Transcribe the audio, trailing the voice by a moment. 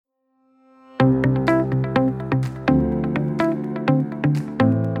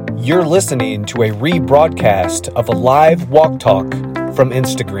You're listening to a rebroadcast of a live walk talk from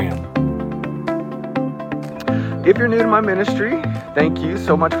Instagram. If you're new to my ministry, thank you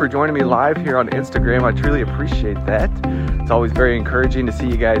so much for joining me live here on Instagram. I truly appreciate that. It's always very encouraging to see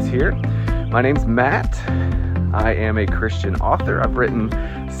you guys here. My name's Matt. I am a Christian author. I've written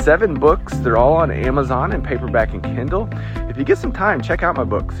 7 books. They're all on Amazon in paperback and Kindle. If you get some time, check out my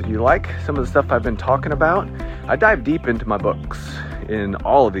books. If you like some of the stuff I've been talking about, I dive deep into my books in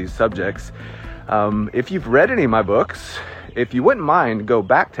all of these subjects. If you've read any of my books, if you wouldn't mind, go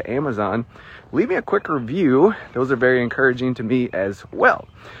back to Amazon, leave me a quick review. Those are very encouraging to me as well.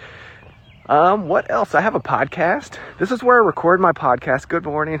 What else? I have a podcast. This is where I record my podcast. Good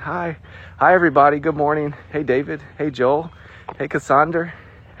morning. Hi everybody. Good morning. Hey David. Hey Joel. Hey Cassandra.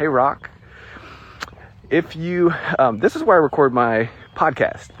 Hey Rock. If you, this is where I record my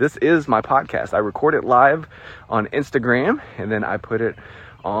podcast. This is my podcast. I record it live on Instagram and then I put it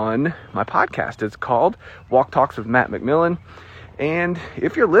on my podcast. It's called Walk Talks with Matt McMillan. And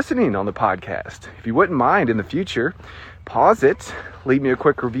if you're listening on the podcast, if you wouldn't mind in the future, pause it, leave me a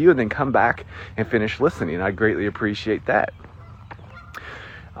quick review, and then come back and finish listening. I greatly appreciate that.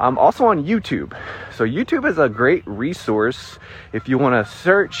 I'm also on YouTube. So YouTube is a great resource if you want to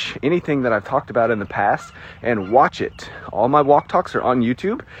search anything that I've talked about in the past and watch it. All my walk talks are on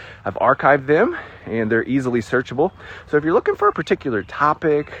YouTube. I've archived them and they're easily searchable. So if you're looking for a particular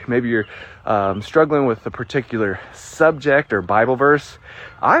topic, maybe you're struggling with a particular subject or Bible verse,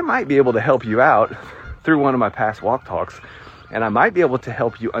 I might be able to help you out through one of my past walk talks. And I might be able to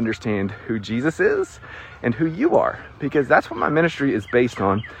help you understand who Jesus is and who you are, because that's what my ministry is based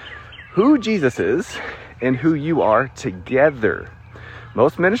on. Who Jesus is and who you are together.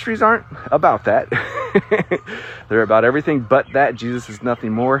 Most ministries aren't about that. They're about everything but that. Jesus is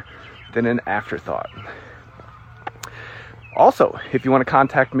nothing more than an afterthought. Also, if you want to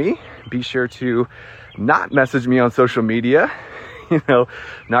contact me, be sure to not message me on social media.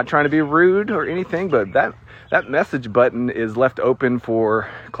 Not trying to be rude or anything, but that message button is left open for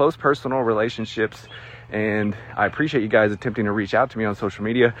close personal relationships. And I appreciate you guys attempting to reach out to me on social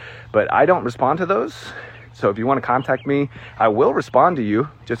media, but I don't respond to those. So if you want to contact me, I will respond to you.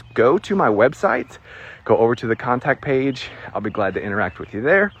 Just go to my website, go over to the contact page. I'll be glad to interact with you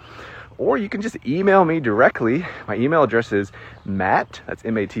there. Or you can just email me directly. My email address is Matt, that's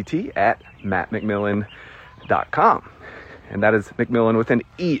M-A-T-T, at mattmcmillan.com. And that is McMillan with an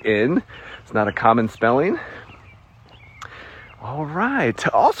E-N. It's not a common spelling. All right.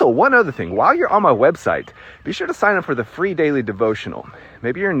 Also, one other thing. While you're on my website, be sure to sign up for the free daily devotional.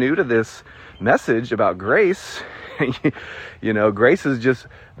 Maybe you're new to this message about grace. Grace is just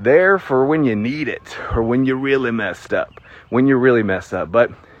there for when you need it or when you really messed up.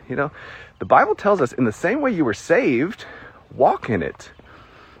 But, the Bible tells us in the same way you were saved, walk in it.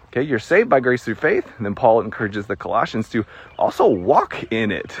 Okay, you're saved by grace through faith. And then Paul encourages the Colossians to also walk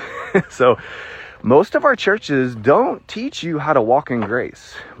in it. So most of our churches don't teach you how to walk in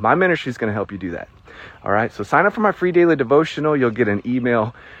grace. My ministry is going to help you do that. All right, so sign up for my free daily devotional. You'll get an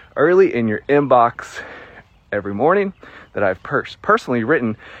email early in your inbox every morning that I've personally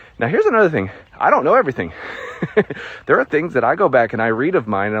written. Now, here's another thing. I don't know everything. There are things that I go back and I read of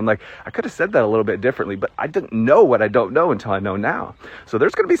mine and I'm like, I could have said that a little bit differently, but I didn't know what I don't know until I know now. So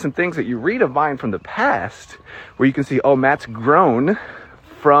there's going to be some things that you read of mine from the past where you can see, oh, Matt's grown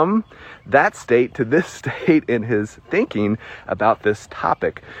from that state to this state in his thinking about this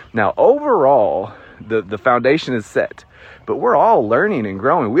topic. Now, overall, the foundation is set, but we're all learning and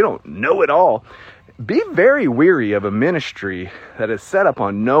growing. We don't know it all. Be very weary of a ministry that is set up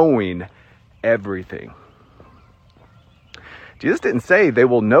on knowing everything. Jesus didn't say they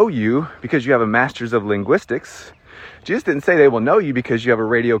will know you because you have a master's of linguistics. Jesus didn't say they will know you because you have a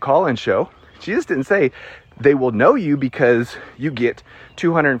radio call-in show. Jesus didn't say they will know you because you get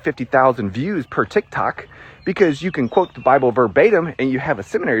 250,000 views per TikTok, because you can quote the Bible verbatim and you have a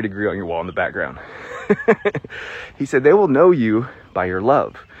seminary degree on your wall in the background. He said they will know you by your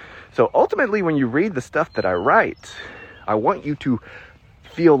love. So ultimately, when you read the stuff that I write, I want you to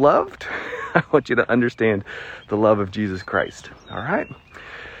feel loved. I want you to understand the love of Jesus Christ. All right?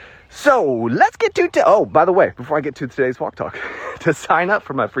 So let's get to by the way, before I get to today's walk talk, to sign up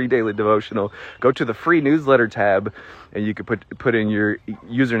for my free daily devotional, go to the free newsletter tab and you can put in your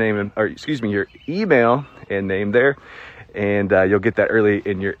username your email and name there, and you'll get that early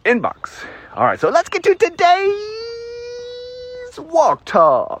in your inbox. All right, so let's get to today's walk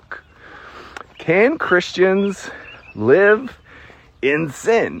talk. Can Christians live in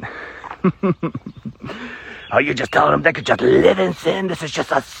sin? Oh, you're just telling them they could just live in sin? This is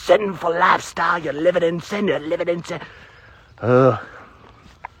just a sinful lifestyle. You're living in sin.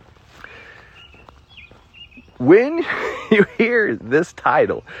 when you hear this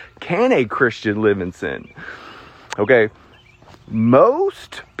title, Can a Christian Live in Sin? Okay,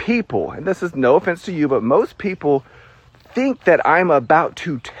 most people, and this is no offense to you, but most people think that I'm about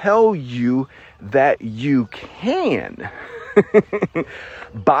to tell you that you can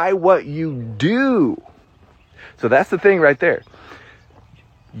by what you do. So that's the thing right there.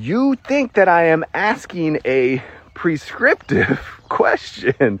 You think that I am asking a prescriptive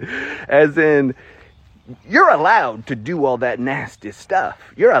question, as in, you're allowed to do all that nasty stuff.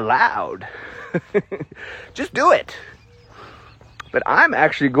 You're allowed. Just do it. But I'm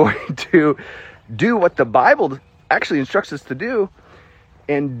actually going to do what the Bible actually instructs us to do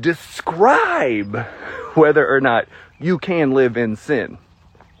and describe whether or not you can live in sin.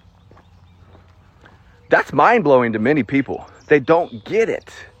 That's mind-blowing to many people. They don't get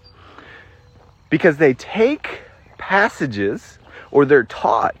it because they take passages, or they're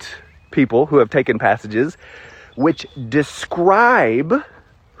taught, people who have taken passages which describe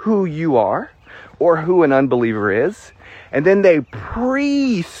who you are or who an unbeliever is, and then they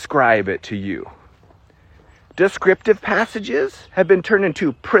prescribe it to you. Descriptive passages have been turned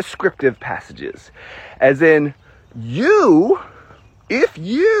into prescriptive passages, as in, if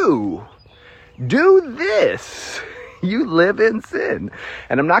you do this, you live in sin.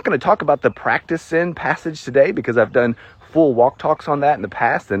 And I'm not going to talk about the practice sin passage today because I've done full walk talks on that in the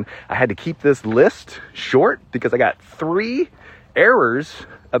past, and I had to keep this list short because I got 3 errors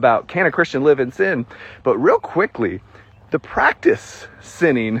about can a Christian live in sin. But real quickly, the practice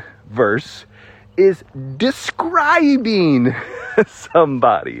sinning verse is describing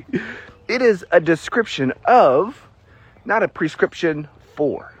somebody. It is a description of, not a prescription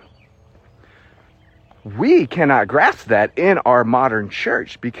for. We cannot grasp that in our modern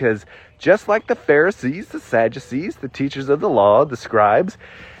church because just like the Pharisees, the Sadducees, the teachers of the law, the scribes,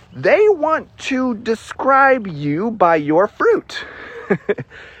 they want to describe you by your fruit.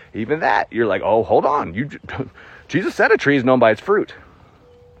 Even that, you're like, oh, hold on. Jesus said a tree is known by its fruit.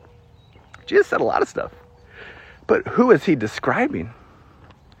 Jesus said a lot of stuff. But who is he describing?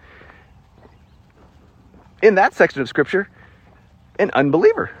 In that section of scripture, an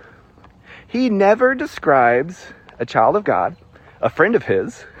unbeliever. He never describes a child of God, a friend of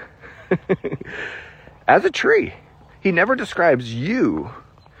his, as a tree. He never describes you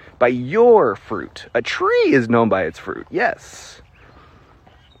by your fruit. A tree is known by its fruit, yes.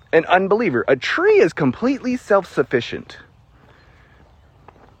 An unbeliever. A tree is completely self-sufficient.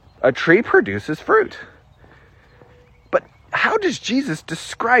 A tree produces fruit. But how does Jesus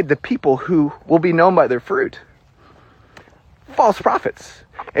describe the people who will be known by their fruit? False prophets.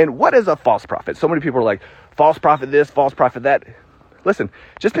 And what is a false prophet? So many people are like, false prophet this, false prophet that. Listen,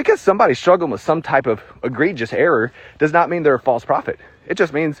 just because somebody's struggling with some type of egregious error does not mean they're a false prophet. It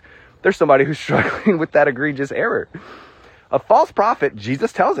just means there's somebody who's struggling with that egregious error. A false prophet,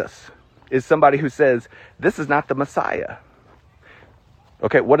 Jesus tells us, is somebody who says, this is not the Messiah.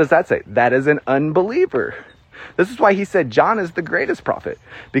 Okay, what does that say? That is an unbeliever. This is why he said John is the greatest prophet,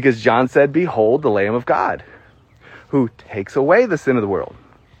 because John said, behold, the Lamb of God, who takes away the sin of the world.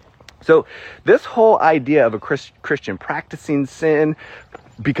 So this whole idea of a Christian practicing sin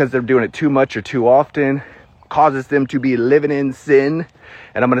because they're doing it too much or too often causes them to be living in sin.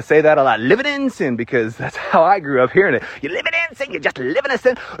 And I'm going to say that a lot, living in sin, because that's how I grew up hearing it. You're living in sin, you're just living in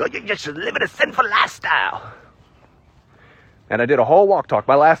sin, or you're just living a sinful lifestyle. And I did a whole walk talk,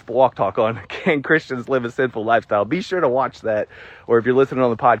 my last walk talk on can Christians live a sinful lifestyle. Be sure to watch that, or if you're listening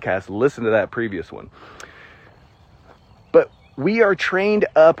on the podcast, listen to that previous one. But we are trained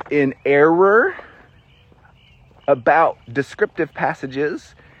up in error about descriptive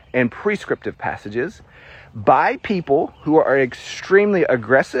passages and prescriptive passages by people who are extremely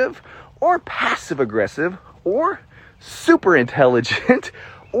aggressive or passive aggressive or super intelligent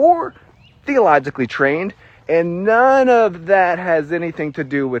or theologically trained, and none of that has anything to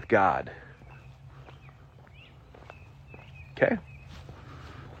do with God. Okay?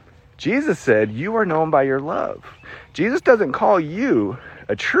 Jesus said, you are known by your love. Jesus doesn't call you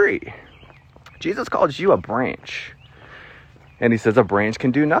a tree. Jesus calls you a branch. And he says a branch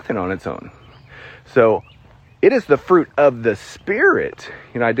can do nothing on its own. So it is the fruit of the Spirit.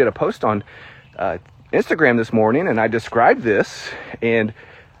 You know, I did a post on Instagram this morning and I described this, and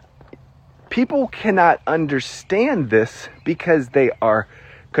people cannot understand this because they are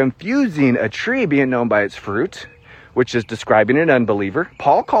confusing a tree being known by its fruit, which is describing an unbeliever.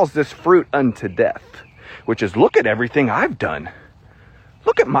 Paul calls this fruit unto death, which is, look at everything I've done.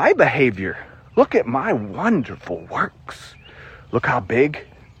 Look at my behavior. Look at my wonderful works. Look how big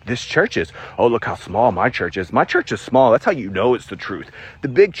this church is. Oh, look how small my church is. My church is small. That's how you know it's the truth. The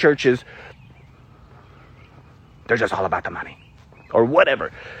big churches, They're just all about the money or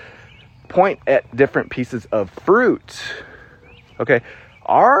whatever. Point at different pieces of fruit. Okay,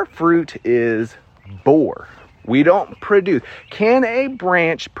 our fruit is bore. We don't produce. Can a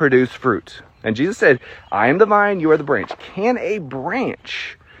branch produce fruit? And Jesus said, I am the vine, you are the branch. Can a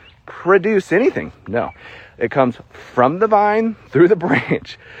branch produce anything? No. It comes from the vine through the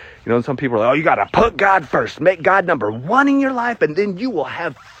branch. You know, some people are like, oh, you got to put God first. Make God number one in your life, and then you will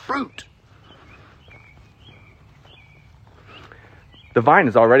have fruit. The vine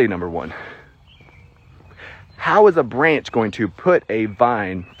is already number one. How is a branch going to put a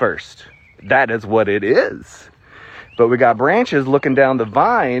vine first? That is what it is. But we got branches looking down the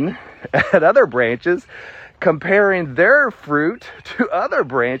vine at other branches, comparing their fruit to other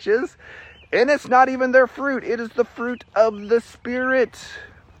branches, and it's not even their fruit. It is the fruit of the Spirit.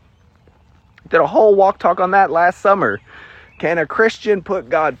 Did a whole walk talk on that last summer. Can a Christian put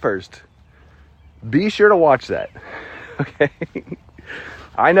God first? Be sure to watch that. Okay.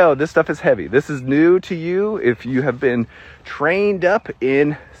 I know this stuff is heavy. This is new to you if you have been trained up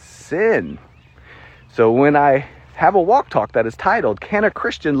in sin. So when I have a walk talk that is titled, Can a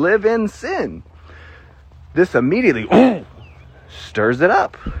Christian Live in Sin? This immediately stirs it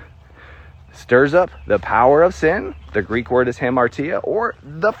up. Stirs up the power of sin. The Greek word is hamartia, or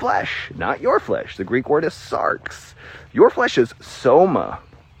the flesh, not your flesh. The Greek word is sarx. Your flesh is soma.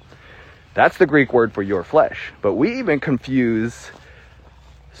 That's the Greek word for your flesh. But we even confuse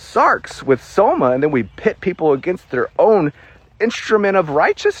sarx with soma, and then we pit people against their own instrument of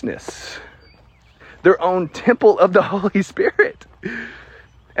righteousness, their own temple of the Holy Spirit.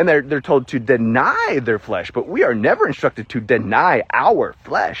 And they're told to deny their flesh, but we are never instructed to deny our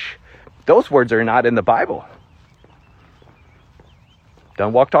flesh. Those words are not in the Bible.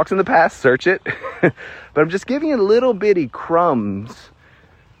 Done walk talks in the past, search it. But I'm just giving you little bitty crumbs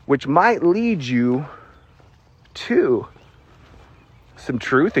which might lead you to some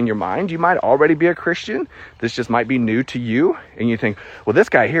truth in your mind. You might already be a Christian. This just might be new to you. And you think, well, this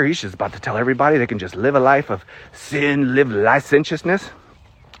guy here, he's just about to tell everybody they can just live a life of sin, live licentiousness.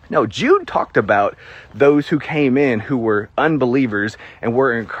 No, Jude talked about those who came in who were unbelievers and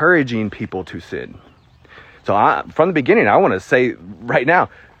were encouraging people to sin. So from the beginning, I want to say right now,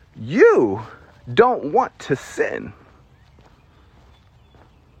 you don't want to sin.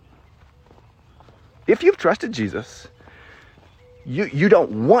 If you've trusted Jesus, you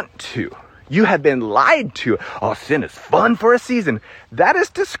don't want to. You have been lied to. Oh, sin is fun for a season. That is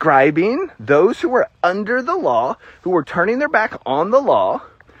describing those who were under the law, who were turning their back on the law.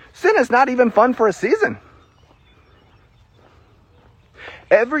 Sin is not even fun for a season.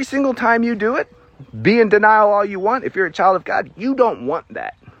 Every single time you do it, be in denial all you want. If you're a child of God, you don't want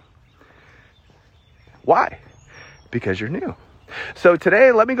that. Why? Because you're new. So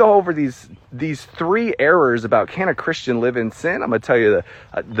today, let me go over these three errors about can a Christian live in sin. I'm going to tell you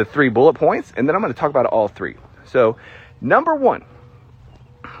the 3 bullet points, and then I'm going to talk about all 3. So, number 1.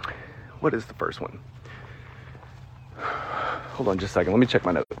 What is the first one? Hold on just a second. Let me check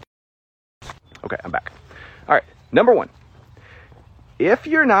my notes. Okay, I'm back. All right, number 1. If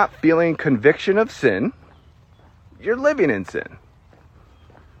you're not feeling conviction of sin, you're living in sin.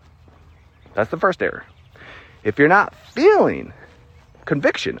 That's the first error. If you're not feeling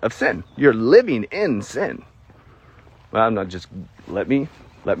conviction of sin, you're living in sin. Well, I'm not just, let me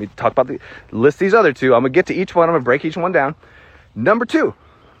talk about list these other 2. I'm going to get to each one. I'm going to break each one down. Number 2,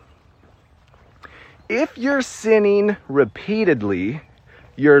 if you're sinning repeatedly,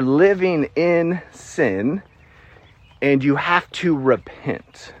 you're living in sin and you have to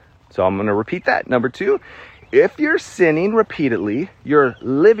repent. So I'm going to repeat that. Number 2, if you're sinning repeatedly, you're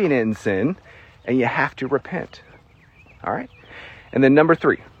living in sin and you have to repent. All right. And then number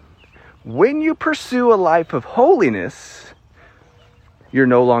 3, when you pursue a life of holiness, you're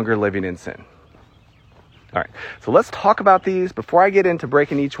no longer living in sin. All right. So let's talk about these before I get into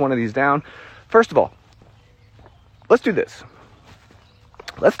breaking each one of these down. First of all, let's do this.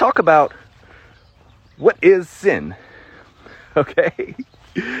 Let's talk about what is sin. Okay.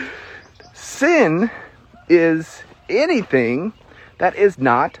 Sin is anything that is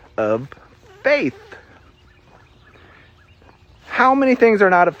not of faith. How many things are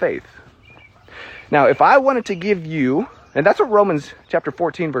not of faith? Now, if I wanted to give you, and that's what Romans chapter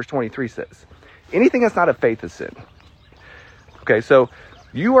 14, verse 23 says, anything that's not of faith is sin. Okay, so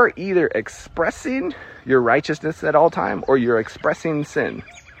you are either expressing your righteousness at all time or you're expressing sin.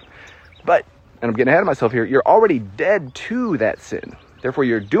 But, and I'm getting ahead of myself here, you're already dead to that sin. Therefore,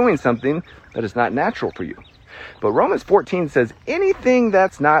 you're doing something that is not natural for you. But Romans 14 says anything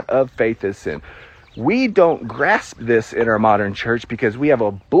that's not of faith is sin. We don't grasp this in our modern church because we have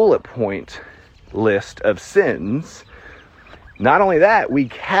a bullet point list of sins. Not only that, we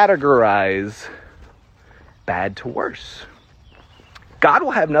categorize bad to worse. God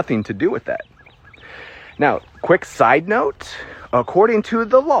will have nothing to do with that. Now, quick side note, according to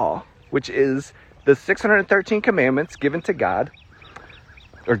the law, which is the 613 commandments given to God,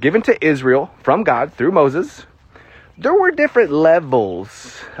 or given to Israel from God through Moses, there were different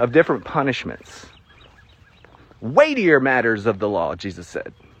levels of different punishments. Weightier matters of the law, Jesus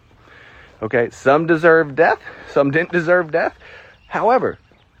said. Okay, some deserve death, some didn't deserve death. However,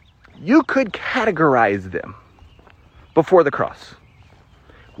 you could categorize them before the cross.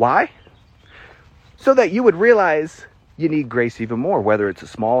 Why? So that you would realize you need grace even more, whether it's a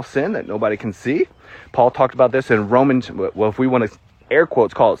small sin that nobody can see. Paul talked about this in Romans, well, if we want to air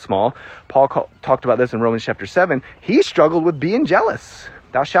quotes call it small, Paul talked about this in Romans chapter 7. He struggled with being jealous.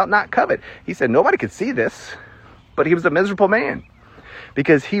 Thou shalt not covet. He said nobody could see this, but he was a miserable man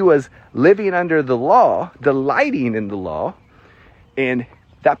because he was living under the law, delighting in the law, and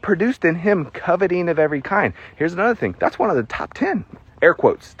that produced in him coveting of every kind. Here's another thing. That's one of the top 10, air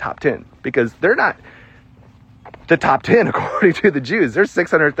quotes, top 10, because they're not the top 10 according to the Jews. There's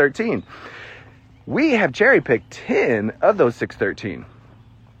 613. We have cherry-picked 10 of those 613.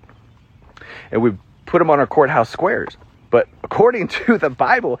 And we put them on our courthouse squares. But according to the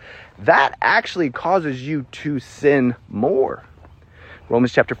Bible, that actually causes you to sin more.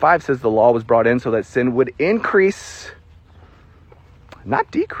 Romans chapter 5 says the law was brought in so that sin would increase,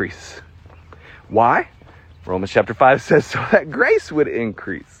 not decrease. Why? Romans chapter 5 says so that grace would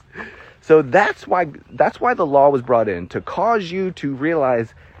increase. So that's why the law was brought in, to cause you to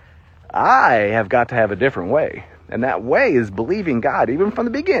realize I have got to have a different way. And that way is believing God, even from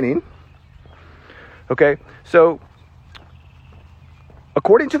the beginning. Okay, so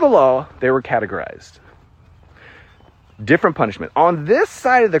according to the law, they were categorized. Different punishment. On this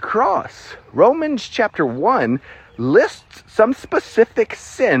side of the cross, Romans chapter 1 lists some specific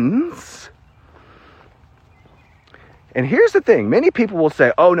sins. And here's the thing. Many people will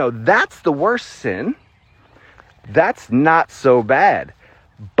say, oh no, that's the worst sin. That's not so bad.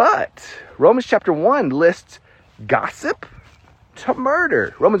 But Romans chapter 1 lists gossip to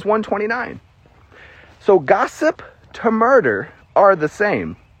murder. Romans 1:29. So gossip to murder are the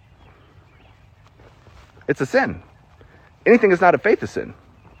same. It's a sin. Anything that's not a faith is sin.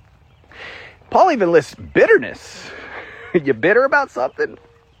 Paul even lists bitterness. You bitter about something?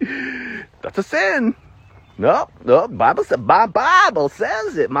 That's a sin. No, Bible says, my Bible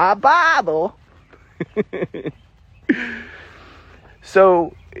says it. My Bible.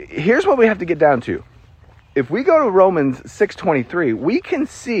 So here's what we have to get down to. If we go to Romans 6:23, we can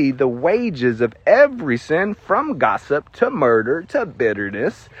see the wages of every sin, from gossip to murder to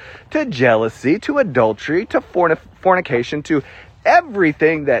bitterness to jealousy to adultery to fornication to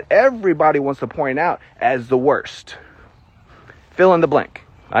everything that everybody wants to point out as the worst. Fill in the blank.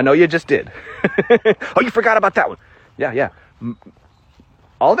 I know you just did. Oh, you forgot about that one. Yeah.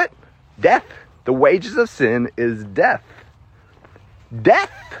 All of it? Death. The wages of sin is death.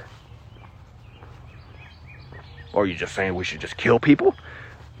 Death. Or are you just saying we should just kill people?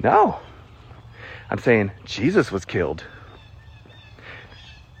 No. I'm saying Jesus was killed.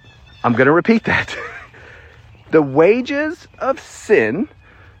 I'm going to repeat that. The wages of sin,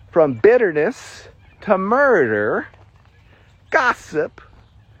 from bitterness to murder, gossip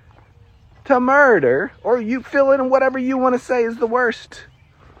to murder, or you fill in whatever you want to say is the worst,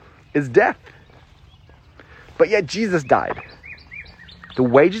 is death. But yet Jesus died. The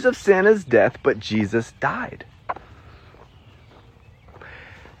wages of sin is death, but Jesus died.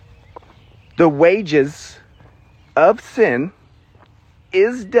 The wages of sin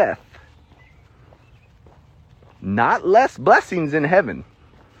is death. Not less blessings in heaven.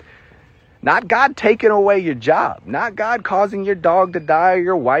 Not God taking away your job. Not God causing your dog to die or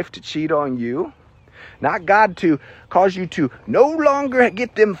your wife to cheat on you. Not God to cause you to no longer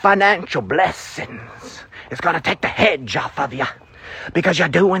get them financial blessings. It's going to take the hedge off of you because you're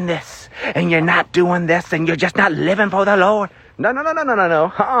doing this and you're not doing this and you're just not living for the Lord.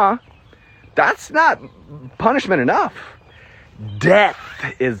 No. That's not punishment enough. Death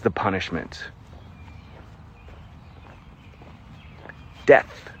is the punishment.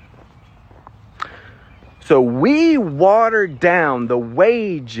 Death. So we water down the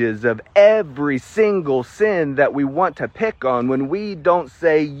wages of every single sin that we want to pick on when we don't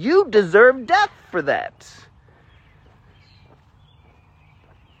say, you deserve death for that.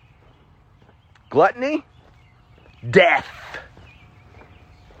 Gluttony? Death.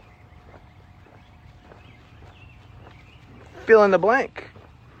 Fill in the blank.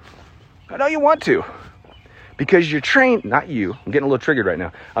 I know you want to. Because you're trained, not you, I'm getting a little triggered right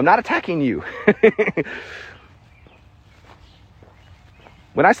now. I'm not attacking you.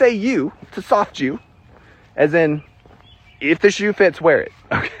 When I say you, it's a soft you, as in, if the shoe fits, wear it,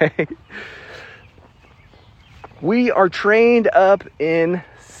 okay? We are trained up in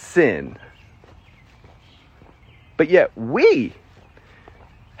sin. But yet we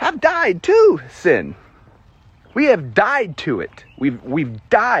have died to sin. We have died to it. We've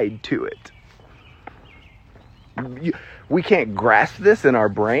died to it. We can't grasp this in our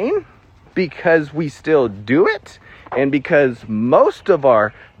brain because we still do it, and because most of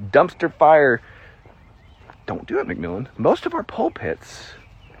our dumpster fire, don't do it, McMillan, most of our pulpits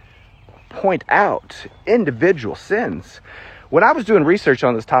point out individual sins. When I was doing research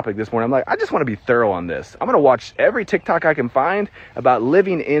on this topic this morning, I'm like, I just want to be thorough on this. I'm going to watch every TikTok I can find about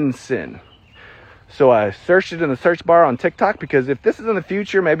living in sin. So I searched it in the search bar on TikTok, because if this is in the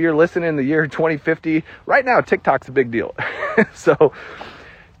future, maybe you're listening in the year 2050. Right now, TikTok's a big deal. So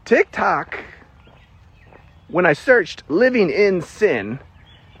TikTok, when I searched living in sin,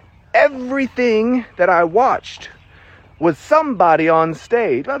 everything that I watched was somebody on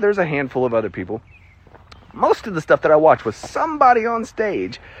stage. Well, there's a handful of other people. Most of the stuff that I watched was somebody on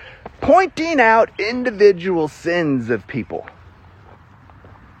stage pointing out individual sins of people.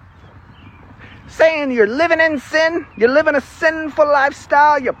 Saying you're living in sin, you're living a sinful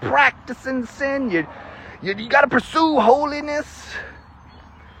lifestyle, you're practicing sin, you got to pursue holiness.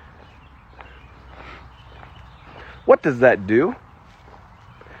 What does that do?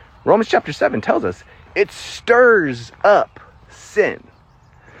 Romans chapter 7 tells us it stirs up sin.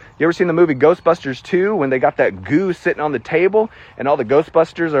 You ever seen the movie Ghostbusters 2 when they got that goo sitting on the table and all the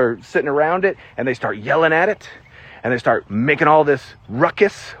Ghostbusters are sitting around it and they start yelling at it and they start making all this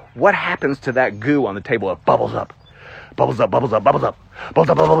ruckus? What happens to that goo on the table? It bubbles up, bubbles up, bubbles up, bubbles up, bubbles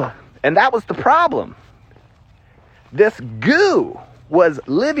up, bubbles up. And that was the problem. This goo was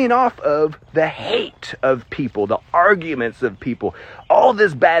living off of the hate of people, the arguments of people. All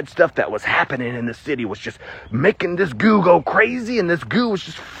this bad stuff that was happening in the city was just making this goo go crazy, and this goo was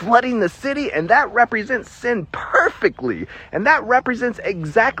just flooding the city, and that represents sin perfectly. And that represents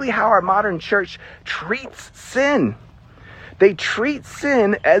exactly how our modern church treats sin. They treat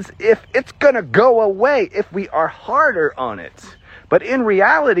sin as if it's going to go away if we are harder on it. But in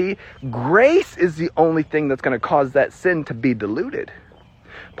reality, grace is the only thing that's going to cause that sin to be diluted.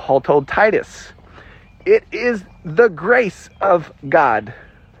 Paul told Titus, it is the grace of God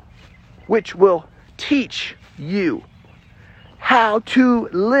which will teach you how to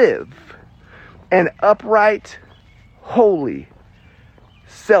live an upright, holy,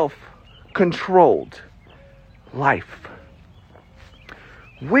 self-controlled life.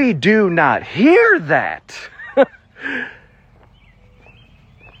 We do not hear that.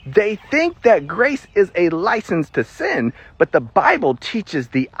 They think that grace is a license to sin, but the Bible teaches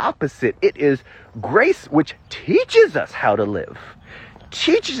the opposite. It is grace which teaches us how to live.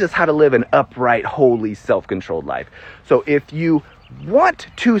 Teaches us how to live an upright, holy, self-controlled life. So if you want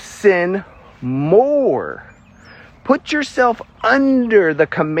to sin more, put yourself under the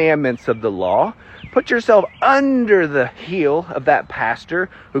commandments of the law. Put yourself under the heel of that pastor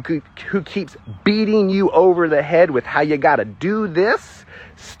who keeps beating you over the head with how you got to do this.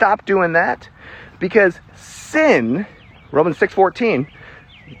 Stop doing that, because sin, Romans 6:14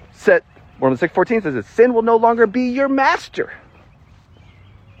 says that sin will no longer be your master,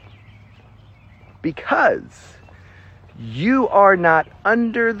 because you are not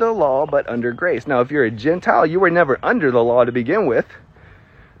under the law but under grace. Now, if you're a Gentile, you were never under the law to begin with.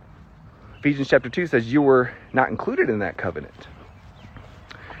 Ephesians chapter 2 says you were not included in that covenant.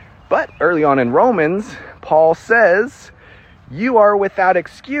 But early on in Romans, Paul says you are without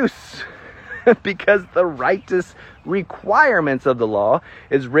excuse because the righteous requirements of the law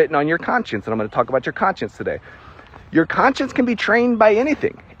is written on your conscience. And I'm going to talk about your conscience today. Your conscience can be trained by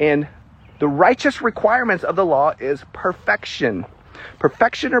anything. And the righteous requirements of the law is perfection.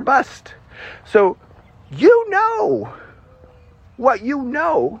 Perfection or bust. So you know what you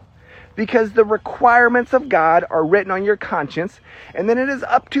know, because the requirements of God are written on your conscience, and then it is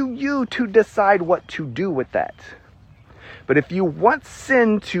up to you to decide what to do with that. But if you want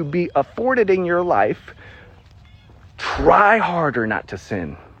sin to be afforded in your life, try harder not to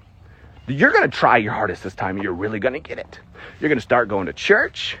sin. You're going to try your hardest this time, and you're really going to get it. You're going to start going to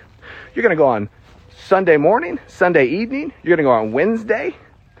church. You're going to go on Sunday morning, Sunday evening. You're going to go on Wednesday.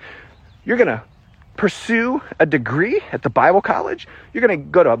 You're going to pursue a degree at the Bible college. You're going to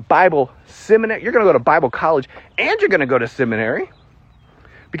go to a Bible seminary. You're going to go to Bible college, and you're going to go to seminary,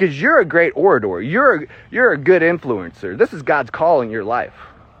 because you're a great orator. You're a good influencer. This is God's call in your life.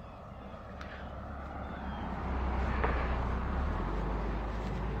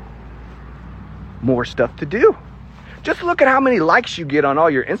 more stuff to do. Just look at how many likes you get on all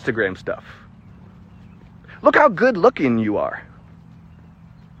your Instagram stuff. Look how good looking you are.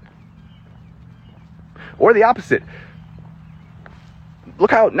 Or the opposite.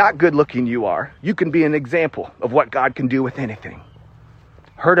 Look how not good looking you are. You can be an example of what God can do with anything.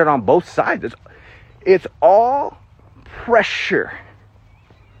 Heard it on both sides. It's all pressure.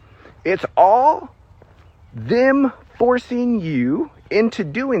 It's all them forcing you into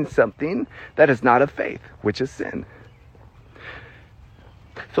doing something that is not of faith, which is sin.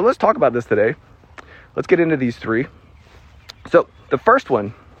 So let's talk about this today. Let's get into these three. So the first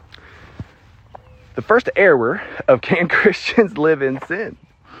one, the first error of can Christians live in sin?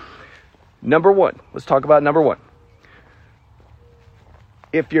 Number one, let's talk about number one.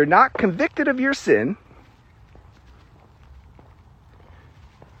 If you're not convicted of your sin,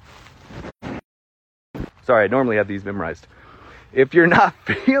 sorry, I normally have these memorized. If you're not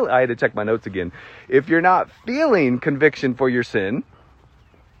I had to check my notes again. If you're not feeling conviction for your sin,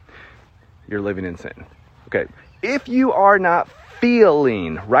 you're living in sin. Okay. If you are not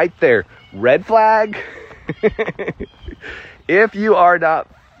feeling, right there, red flag. If you are not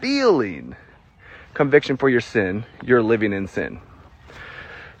feeling conviction for your sin, you're living in sin.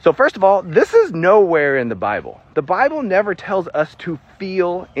 So first of all, this is nowhere in the Bible. The Bible never tells us to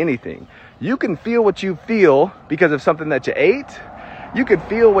feel anything. You can feel what you feel because of something that you ate. You can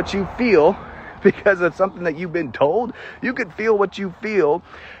feel what you feel because of something that you've been told. You can feel what you feel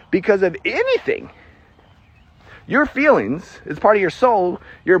because of anything. Your feelings is part of your soul,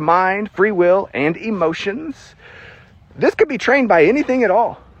 your mind, free will, and emotions. This could be trained by anything at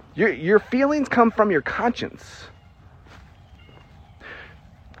all. Your feelings come from your conscience.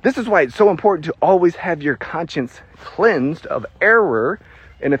 This is why it's so important to always have your conscience cleansed of error.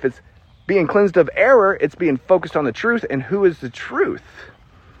 And if it's being cleansed of error, it's being focused on the truth. And who is the truth?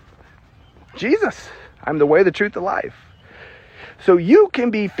 Jesus. I'm the way, the truth, the life. So you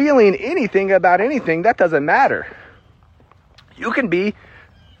can be feeling anything about anything. That doesn't matter. You can be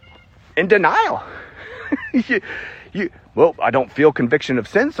in denial. Well, I don't feel conviction of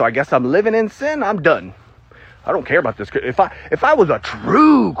sin, so I guess I'm living in sin. I'm done. I don't care about this. If I was a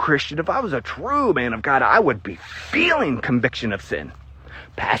true Christian, if I was a true man of God, I would be feeling conviction of sin.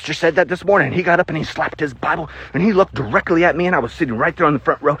 Pastor said that this morning. He got up and he slapped his Bible and he looked directly at me, and I was sitting right there on the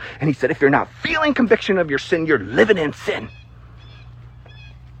front row, and he said, if you're not feeling conviction of your sin, you're living in sin.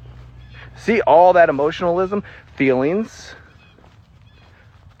 See all that emotionalism? Feelings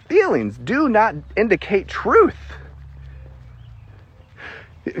do not indicate truth.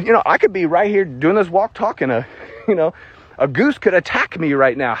 You know, I could be right here doing this walk talking, a goose could attack me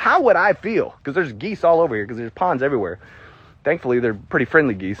right now. How would I feel? Because there's geese all over here, because there's ponds everywhere. Thankfully, they're pretty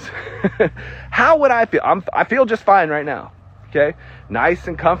friendly geese. How would I feel? I feel just fine right now. Okay? Nice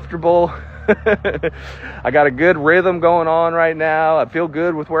and comfortable. I got a good rhythm going on right now. I feel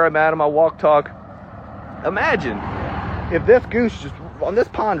good with where I'm at on my walk talk. Imagine if this goose just on this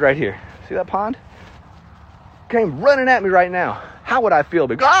pond right here, see that pond? Came running at me right now. How would I feel?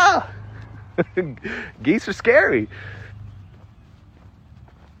 Like, ah! Geese are scary.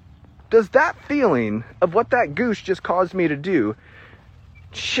 Does that feeling of what that goose just caused me to do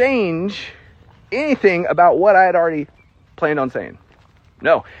change anything about what I had already planned on saying?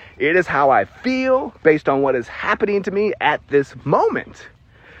 No, it is how I feel based on what is happening to me at this moment.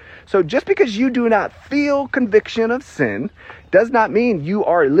 So just because you do not feel conviction of sin does not mean you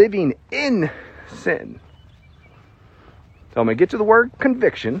are living in sin. So I'm going to get to the word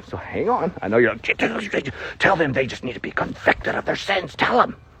conviction. So hang on. I know you're like, tell them they just need to be convicted of their sins. Tell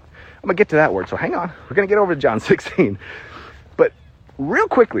them. I'm going to get to that word. So hang on. We're going to get over to John 16. But real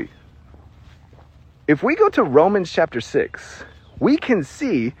quickly, if we go to Romans chapter 6, we can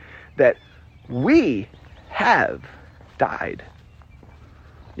see that we have died.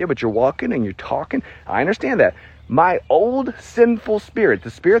 Yeah, but you're walking and you're talking. I understand that. My old sinful spirit,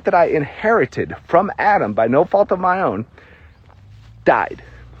 the spirit that I inherited from Adam by no fault of my own, died.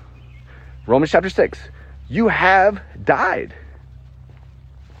 Romans chapter 6. You have died.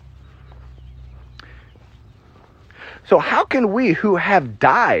 So how can we who have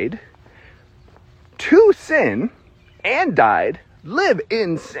died to sin and died live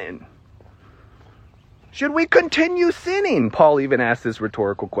in sin? Should we continue sinning? Paul even asked this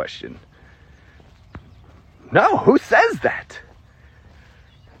rhetorical question. No, who says that?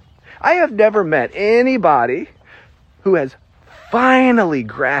 I have never met anybody who has finally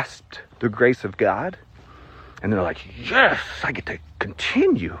grasped the grace of God and they're like, yes, I get to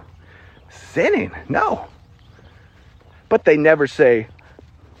continue sinning. No. But they never say,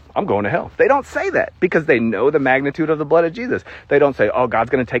 I'm going to hell. They don't say that because they know the magnitude of the blood of Jesus. They don't say, oh, God's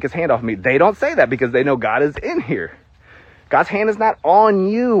going to take his hand off me. They don't say that because they know God is in here. God's hand is not on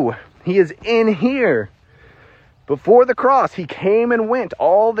you. He is in here. Before the cross, he came and went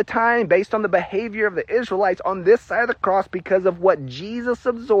all the time based on the behavior of the Israelites on this side of the cross because of what Jesus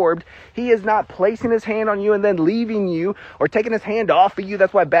absorbed. He is not placing his hand on you and then leaving you or taking his hand off of you.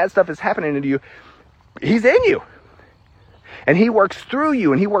 That's why bad stuff is happening to you. He's in you. And he works through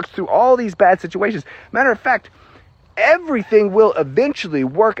you, and he works through all these bad situations. Matter of fact, everything will eventually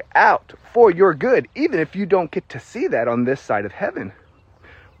work out for your good, even if you don't get to see that on this side of heaven.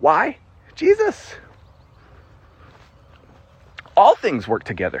 Why? Jesus. All things work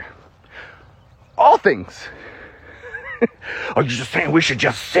together. All things. Are you just saying we should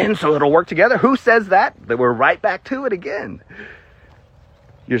just sin so it'll work together? Who says that? That we're right back to it again.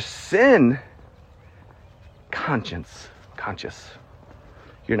 Your sin conscious.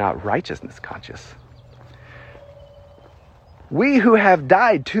 You're not righteousness conscious. We who have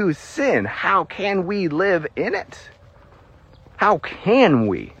died to sin, how can we live in it? How can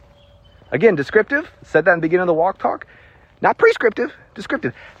we? Again, descriptive. Said that in the beginning of the walk talk. Not prescriptive,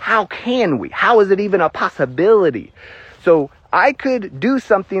 descriptive. How can we? How is it even a possibility? So I could do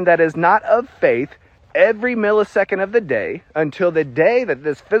something that is not of faith every millisecond of the day until the day that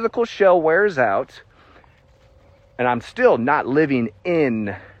this physical shell wears out, and I'm still not living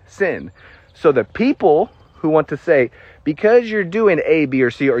in sin. So the people who want to say, because you're doing A, B, or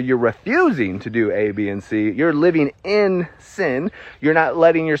C, or you're refusing to do A, B, and C, you're living in sin. You're not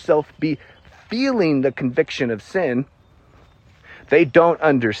letting yourself be feeling the conviction of sin. They don't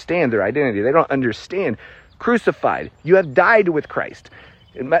understand their identity. They don't understand crucified. You have died with Christ.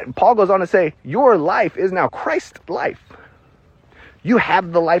 And Paul goes on to say, your life is now Christ's life. You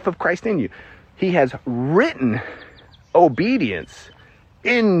have the life of Christ in you. He has written obedience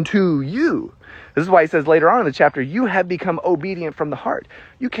into you. This is why he says later on in the chapter, you have become obedient from the heart.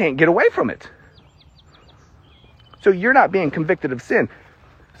 You can't get away from it. So you're not being convicted of sin.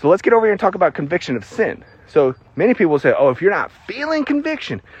 So let's get over here and talk about conviction of sin. So many people say, oh, if you're not feeling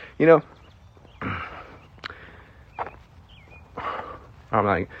conviction, I'm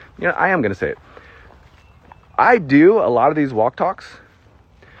like, I am going to say it. I do a lot of these walk talks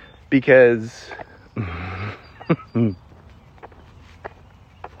because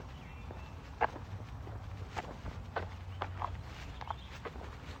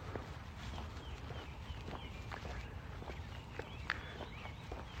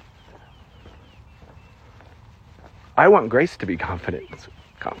I want Grace to be confident.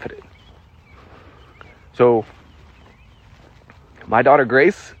 So my daughter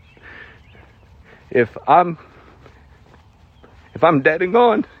Grace, if I'm dead and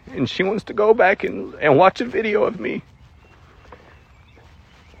gone and she wants to go back and watch a video of me,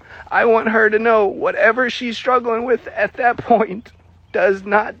 I want her to know whatever she's struggling with at that point does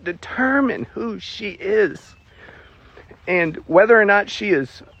not determine who she is. And whether or not she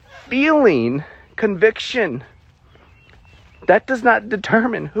is feeling conviction, that does not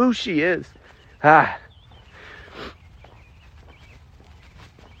determine who she is. And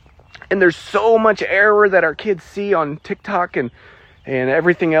there's so much error that our kids see on TikTok and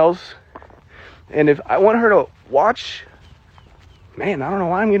everything else. And if I want her to watch, man, I don't know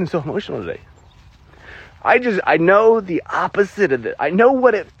why I'm getting so emotional today. I know the opposite of it. I know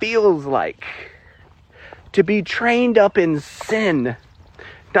what it feels like to be trained up in sin,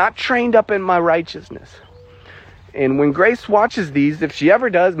 not trained up in my righteousness. And when Grace watches these, if she ever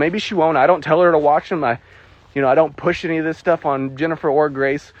does, maybe she won't. I don't tell her to watch them. I don't push any of this stuff on Jennifer or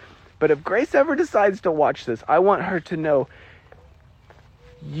Grace. But if Grace ever decides to watch this, I want her to know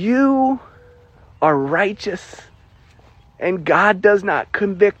you are righteous and God does not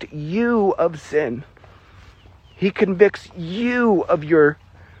convict you of sin. He convicts you of your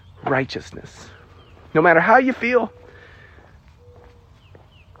righteousness. No matter how you feel,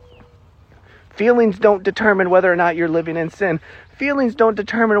 feelings don't determine whether or not you're living in sin. Feelings don't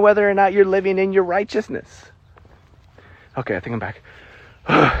determine whether or not you're living in your righteousness. Okay, I think I'm back.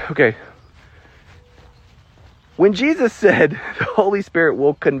 Okay. When Jesus said the Holy Spirit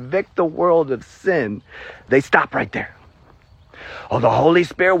will convict the world of sin, they stop right there. Oh, the Holy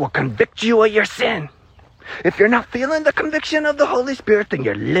Spirit will convict you of your sin. If you're not feeling the conviction of the Holy Spirit, then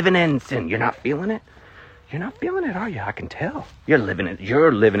you're living in sin. You're not feeling it? You're not feeling it, are you? I can tell. You're living in sin.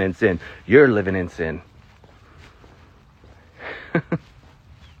 You're living in sin.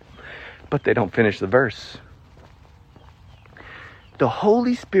 But they don't finish the verse. The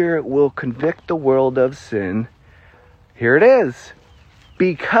Holy Spirit will convict the world of sin. Here it is.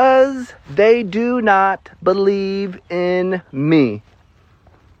 Because they do not believe in me.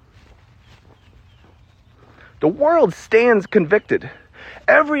 The world stands convicted.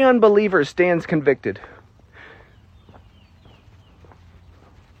 Every unbeliever stands convicted.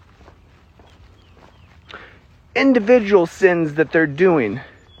 Individual sins that they're doing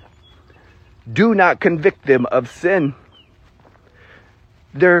do not convict them of sin.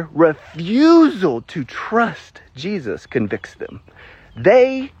 Their refusal to trust Jesus convicts them.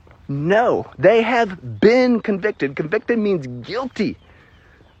 They know. They have been convicted. Convicted means guilty.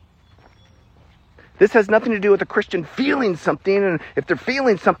 This has nothing to do with a Christian feeling something, and if they're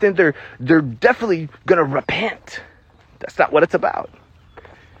feeling something, they're definitely going to repent. That's not what it's about.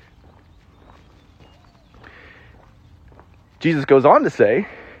 Jesus goes on to say,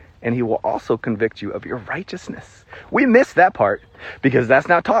 and he will also convict you of your righteousness. We miss that part because that's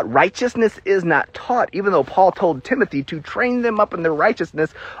not taught. Righteousness is not taught. Even though Paul told Timothy to train them up in their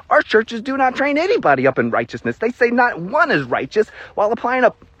righteousness, our churches do not train anybody up in righteousness. They say not one is righteous while applying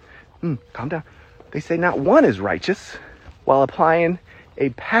calm down. They say not one is righteous while applying a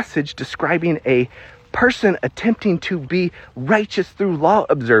passage describing a person attempting to be righteous through law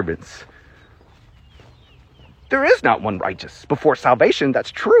observance. There is not one righteous before salvation.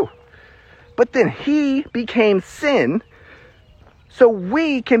 That's true. But then he became sin so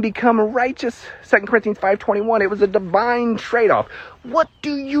we can become righteous. 2 Corinthians 5:21. It was a divine trade-off. What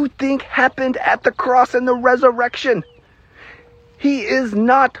do you think happened at the cross and the resurrection? He is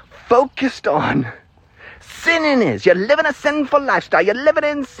not focused on. Sinning is. You're living a sinful lifestyle. You're living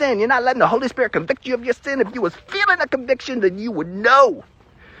in sin. You're not letting the Holy Spirit convict you of your sin. If you was feeling a conviction, then you would know.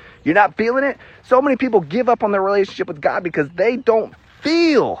 You're not feeling it? So many people give up on their relationship with God because they don't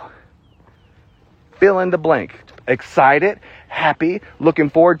feel. Fill in the blank. Excited, happy,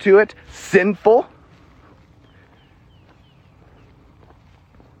 looking forward to it, sinful.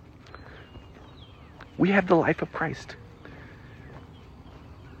 We have the life of Christ.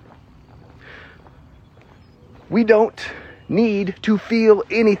 We don't need to feel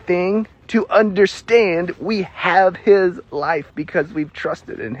anything to understand we have his life because we've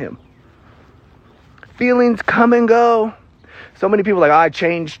trusted in him. Feelings come and go. So many people are like, I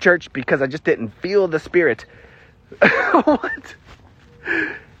changed church because I just didn't feel the Spirit. What?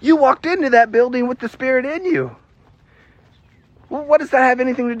 You walked into that building with the Spirit in you. Well, what does that have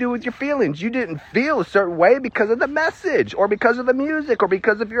anything to do with your feelings? You didn't feel a certain way because of the message or because of the music or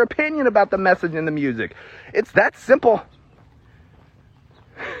because of your opinion about the message and the music. It's that simple.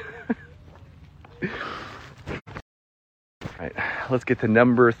 All right, let's get to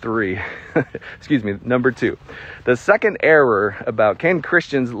number 3. Excuse me, number 2. The second error about can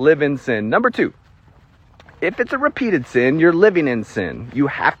Christians live in sin. Number 2. If it's a repeated sin, you're living in sin. You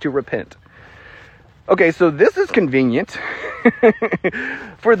have to repent. Okay, so this is convenient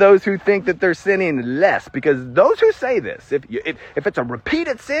for those who think that they're sinning less, because those who say this, if it's a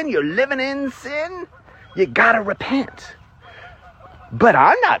repeated sin, you're living in sin, you gotta repent. But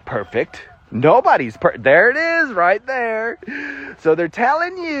I'm not perfect. Nobody's perfect. There it is, right there. So they're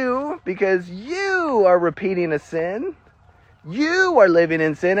telling you, because you are repeating a sin, you are living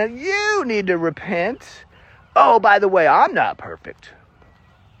in sin, and you need to repent. Oh, by the way, I'm not perfect.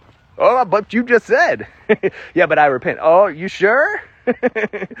 Oh, but you just said. Yeah, but I repent. Oh, you sure?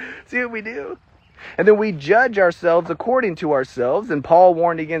 See what we do? And then we judge ourselves according to ourselves. And Paul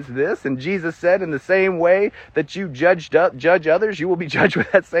warned against this. And Jesus said, in the same way that you judge others, you will be judged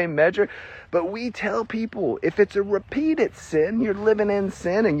with that same measure. But we tell people, if it's a repeated sin, you're living in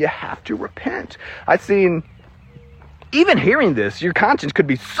sin and you have to repent. I've seen, even hearing this, your conscience could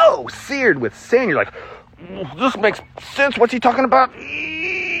be so seared with sin. You're like, this makes sense. What's he talking about?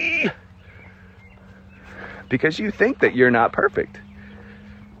 Because you think that you're not perfect.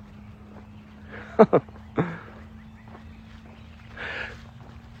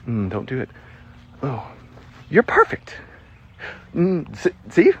 Don't do it. Oh, you're perfect.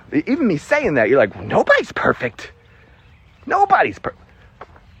 See, even me saying that, you're like, nobody's perfect. Nobody's perfect.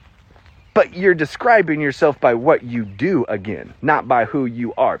 But you're describing yourself by what you do again, not by who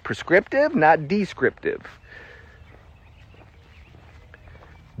you are. Prescriptive, not descriptive.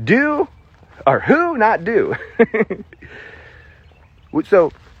 Do, or who, not do.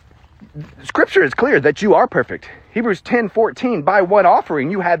 So, Scripture is clear that you are perfect. Hebrews 10:14, by one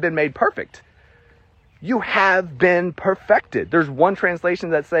offering you have been made perfect. You have been perfected. There's one translation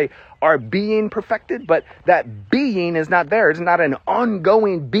that say are being perfected, but that being is not there. It's not an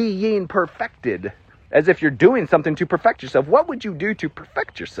ongoing being perfected, as if you're doing something to perfect yourself. What would you do to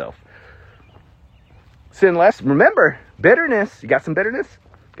perfect yourself? Sin less. Remember, bitterness. You got some bitterness?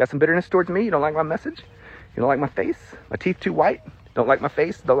 Got some bitterness towards me? You don't like my message? You don't like my face? My teeth too white? Don't like my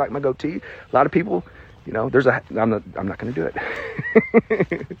face? Don't like my goatee? A lot of people, I'm not going to do it.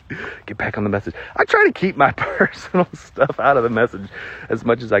 Get back on the message. I try to keep my personal stuff out of the message as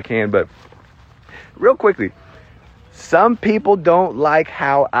much as I can, but real quickly, some people don't like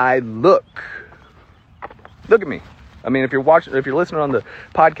how I look. Look at me. I mean, if you're listening on the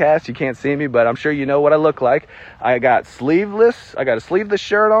podcast, you can't see me, but I'm sure you know what I look like. I got a sleeveless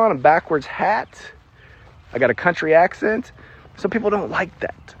shirt on, a backwards hat. I got a country accent. Some people don't like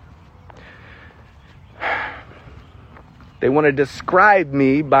that. They want to describe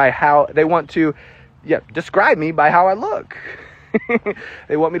me by how I look.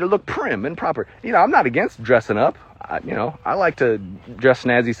 They want me to look prim and proper. I'm not against dressing up. I like to dress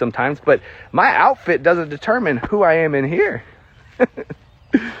snazzy sometimes, but my outfit doesn't determine who I am in here.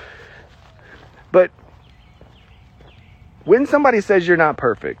 But when somebody says you're not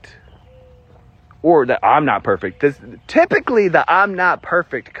perfect, or that I'm not perfect, typically the I'm not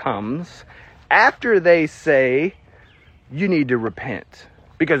perfect comes after they say you need to repent.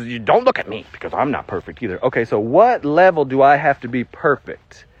 Because you don't look at me, because I'm not perfect either. Okay, so what level do I have to be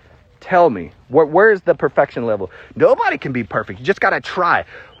perfect? Tell me. Where's the perfection level? Nobody can be perfect. You just got to try.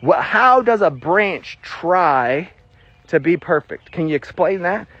 How does a branch try to be perfect? Can you explain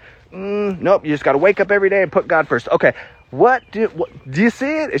that? Nope, you just got to wake up every day and put God first. Okay, do you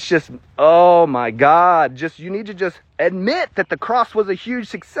see it? It's just, oh my God. You need to just admit that the cross was a huge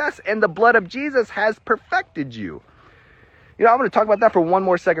success and the blood of Jesus has perfected you. I'm going to talk about that for one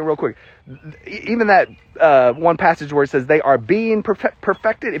more second real quick. Even that one passage where it says they are being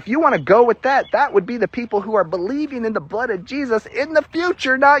perfected. If you want to go with that, that would be the people who are believing in the blood of Jesus in the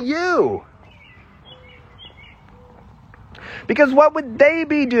future, not you. Because what would they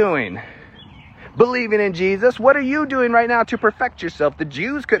be doing? Believing in Jesus. What are you doing right now to perfect yourself? The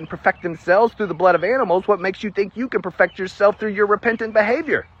Jews couldn't perfect themselves through the blood of animals. What makes you think you can perfect yourself through your repentant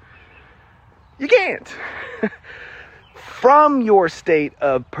behavior? You can't. From your state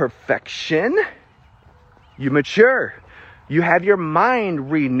of perfection, you mature. You have your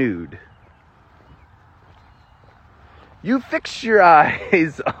mind renewed. You fix your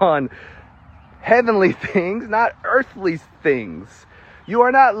eyes on heavenly things, not earthly things. You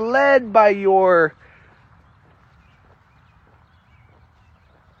are not led by your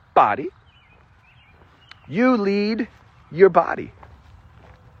body. You lead your body.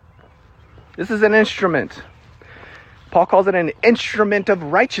 This is an instrument. Paul calls it an instrument of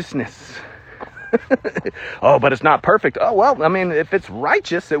righteousness. Oh, but it's not perfect. Oh, well, I mean, if it's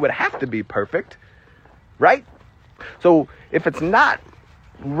righteous, it would have to be perfect, right? So if it's not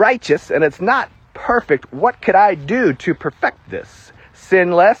righteous and it's not perfect, what could I do to perfect this?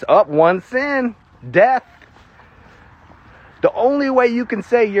 Sin less. One sin, death. The only way you can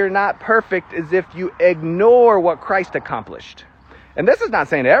say you're not perfect is if you ignore what Christ accomplished. And this is not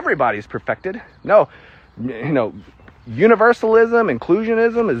saying everybody's perfected. No, universalism,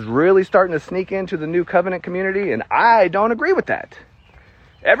 inclusionism is really starting to sneak into the new covenant community, and I don't agree with that.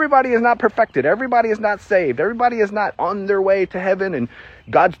 Everybody is not perfected. Everybody is not saved. Everybody is not on their way to heaven, and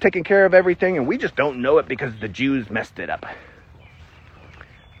God's taking care of everything, and we just don't know it because the Jews messed it up.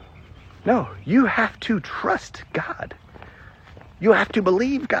 No, you have to trust God. You have to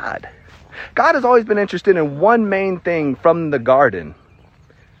believe God. God has always been interested in one main thing from the garden.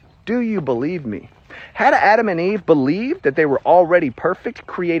 Do you believe me? Had Adam and Eve believed that they were already perfect,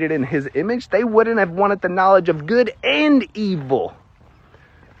 created in his image, they wouldn't have wanted the knowledge of good and evil.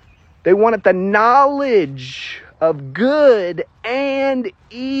 They wanted the knowledge of good and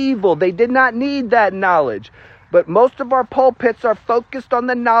evil. They did not need that knowledge. But most of our pulpits are focused on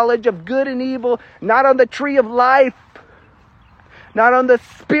the knowledge of good and evil, not on the tree of life, not on the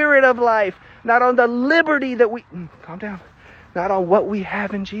spirit of life, not on the liberty that we... Calm down. Not on what we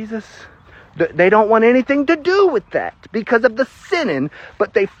have in Jesus. They don't want anything to do with that because of the sinning,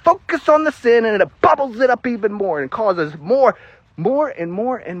 but they focus on the sin and it bubbles it up even more and causes more and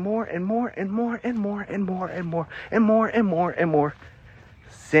more and more and more and more and more and more and more and more and more and more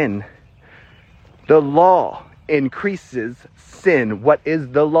sin. The law increases sin. What is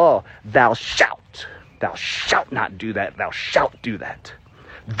the law? Thou shalt not do that. Thou shalt do that.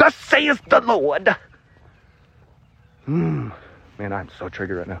 Thus saith the Lord. Man, I'm so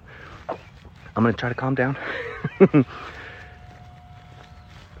triggered right now. I'm going to try to calm down.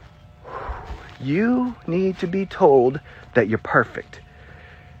 You need to be told that you're perfect.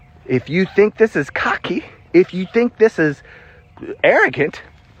 If you think this is cocky, if you think this is arrogant,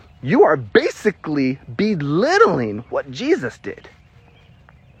 you are basically belittling what Jesus did.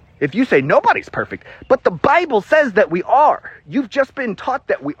 If you say nobody's perfect, but the Bible says that we are, you've just been taught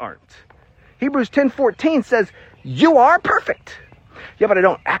that we aren't. Hebrews 10:14 says you are perfect. Yeah, but I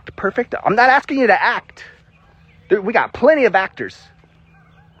don't act perfect. I'm not asking you to act. We got plenty of actors.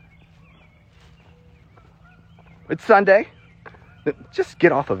 It's Sunday. Just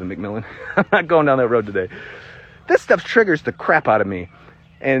get off of it, McMillan. I'm not going down that road today. This stuff triggers the crap out of me.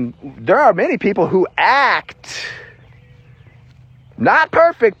 And there are many people who act not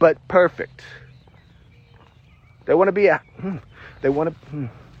perfect, but perfect. They want to be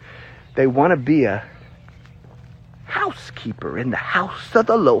a housekeeper in the house of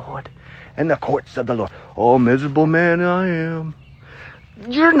the Lord and the courts of the Lord. Oh, miserable man I am.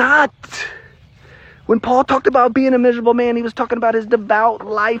 You're not. When Paul talked about being a miserable man, he was talking about his devout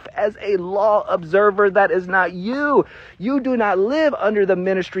life as a law observer. That is not you. You do not live under the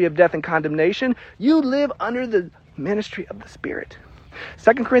ministry of death and condemnation. You live under the ministry of the Spirit.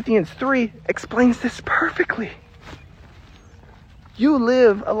 2 Corinthians 3 explains this perfectly. You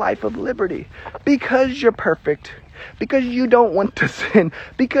live a life of liberty because you're perfect, because you don't want to sin,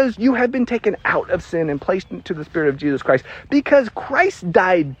 because you have been taken out of sin and placed into the Spirit of Jesus Christ, because Christ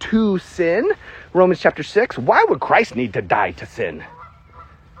died to sin. Romans chapter 6. Why would Christ need to die to sin?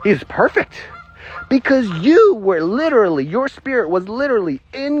 He's perfect. Because you were literally, your spirit was literally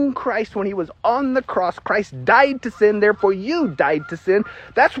in Christ when he was on the cross. Christ died to sin, therefore you died to sin.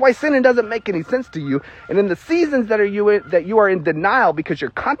 That's why sinning doesn't make any sense to you. And in the seasons that you are in denial because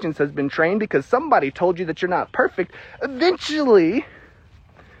your conscience has been trained, because somebody told you that you're not perfect, eventually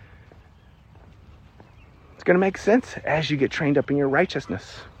it's going to make sense as you get trained up in your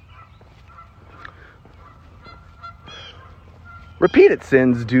righteousness. Repeated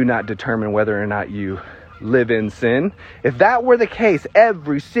sins do not determine whether or not you live in sin. If that were the case,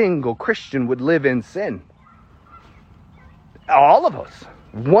 every single Christian would live in sin. All of us.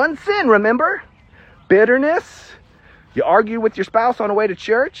 One sin, remember? Bitterness. You argue with your spouse on the way to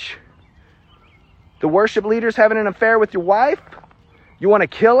church. The worship leader's having an affair with your wife. You want to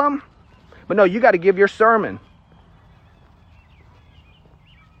kill him? But no, you got to give your sermon.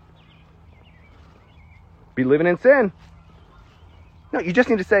 Be living in sin. No, you just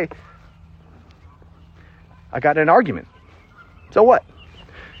need to say, I got in an argument. So what?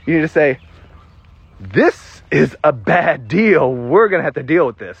 You need to say, this is a bad deal. We're going to have to deal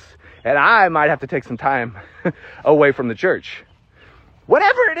with this. And I might have to take some time away from the church.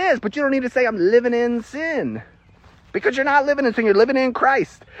 Whatever it is, but you don't need to say, I'm living in sin. Because you're not living in sin, you're living in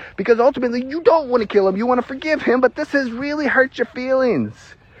Christ. Because ultimately, you don't want to kill him. You want to forgive him, but this has really hurt your feelings.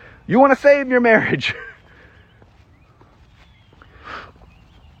 You want to save your marriage.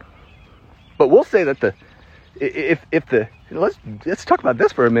 But we'll say that let's talk about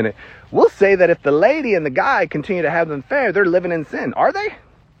this for a minute. We'll say that if the lady and the guy continue to have an affair, they're living in sin. Are they?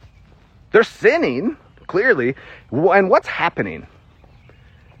 They're sinning, clearly. And what's happening?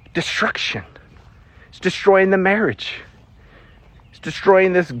 Destruction. It's destroying the marriage. It's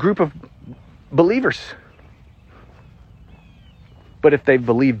destroying this group of believers. But if they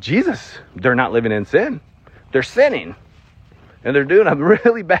believe Jesus, they're not living in sin. They're sinning. And they're doing a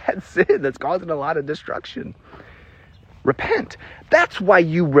really bad sin that's causing a lot of destruction. Repent. That's why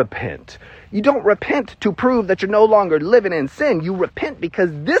you repent. You don't repent to prove that you're no longer living in sin. You repent because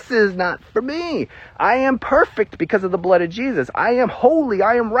this is not for me. I am perfect because of the blood of Jesus. I am holy.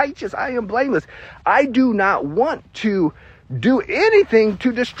 I am righteous. I am blameless. I do not want to do anything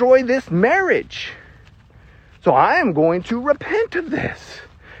to destroy this marriage. So I am going to repent of this.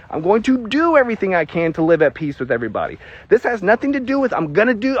 I'm going to do everything I can to live at peace with everybody. This has nothing to do with I'm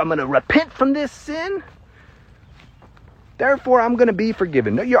going to repent from this sin. Therefore, I'm going to be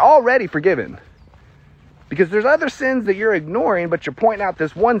forgiven. No, you're already forgiven. Because there's other sins that you're ignoring, but you're pointing out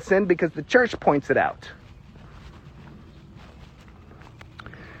this one sin because the church points it out.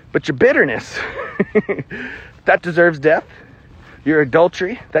 But your bitterness, that deserves death. Your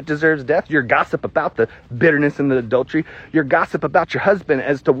adultery, that deserves death. Your gossip about the bitterness and the adultery. Your gossip about your husband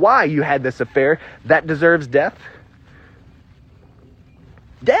as to why you had this affair, that deserves death.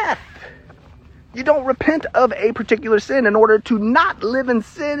 Death. You don't repent of a particular sin in order to not live in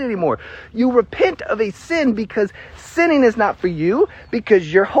sin anymore. You repent of a sin because sinning is not for you,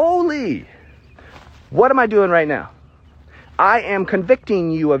 because you're holy. What am I doing right now? I am convicting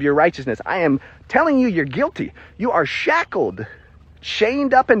you of your righteousness. I am telling you you're guilty. You are shackled,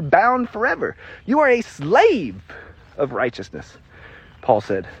 chained up and bound forever. You are a slave of righteousness, Paul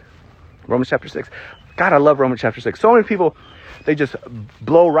said. Romans chapter 6. God, I love Romans chapter 6. So many people, they just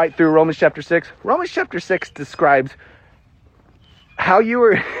blow right through Romans chapter 6. Romans chapter 6 describes how you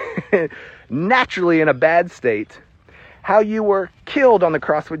were naturally in a bad state, how you were killed on the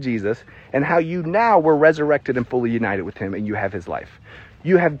cross with Jesus, and how you now were resurrected and fully united with him, and you have his life.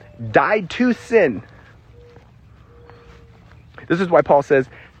 You have died to sin. This is why Paul says,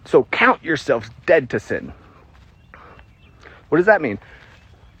 so count yourselves dead to sin. What does that mean?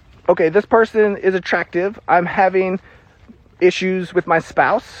 Okay, this person is attractive. I'm having issues with my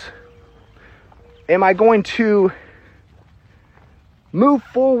spouse. Am I going to move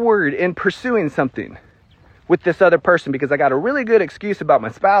forward in pursuing something with this other person because I got a really good excuse about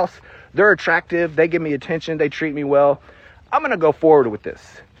my spouse? They're attractive. They give me attention. They treat me well. I'm going to go forward with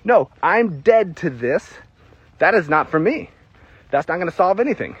this. No, I'm dead to this. That is not for me. That's not going to solve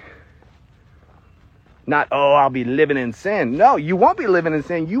anything. Not, I'll be living in sin. No, you won't be living in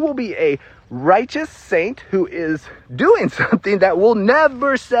sin. You will be a righteous saint who is doing something that will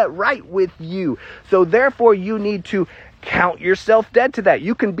never set right with you. So therefore, you need to count yourself dead to that.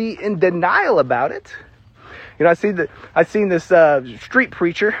 You can be in denial about it. I've seen this street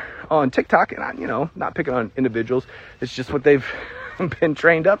preacher on TikTok, and I'm, not picking on individuals. It's just what they've been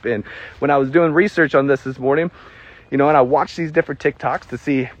trained up in. When I was doing research on this morning, and I watched these different TikToks to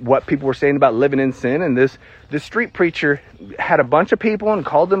see what people were saying about living in sin. And this street preacher had a bunch of people and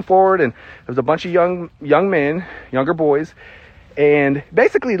called them forward. And there was a bunch of young men, younger boys, and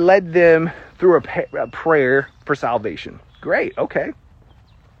basically led them through a prayer for salvation. Great. Okay.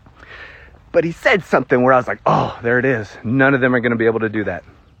 But he said something where I was like, oh, there it is. None of them are going to be able to do that.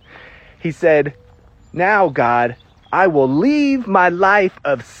 He said, now, God, I will leave my life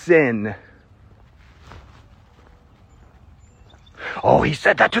of sin. Oh, he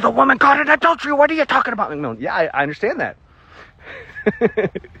said that to the woman caught in adultery. What are you talking about? No, yeah, I understand that.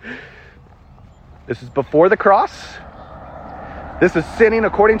 This is before the cross. This is sinning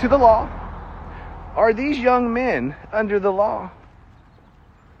according to the law. Are these young men under the law?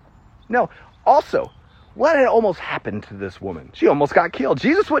 No. Also, what had almost happened to this woman? She almost got killed.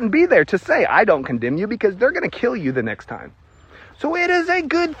 Jesus wouldn't be there to say, I don't condemn you, because they're going to kill you the next time. So it is a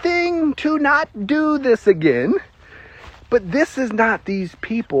good thing to not do this again. But this is not these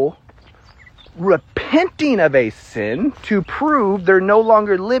people repenting of a sin to prove they're no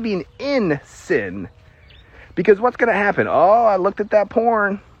longer living in sin. Because what's going to happen? Oh, I looked at that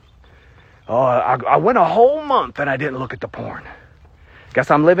porn. Oh, I went a whole month and I didn't look at the porn.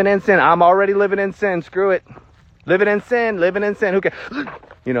 Guess I'm living in sin. I'm already living in sin. Screw it. Living in sin. Who cares?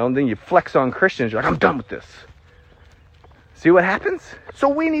 And then you flex on Christians. You're like, I'm done with this. See what happens? So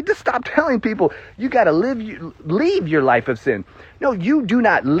we need to stop telling people, you got to leave your life of sin. No, you do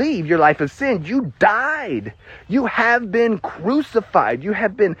not leave your life of sin. You died. You have been crucified. You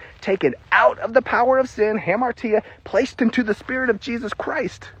have been taken out of the power of sin, hamartia, placed into the Spirit of Jesus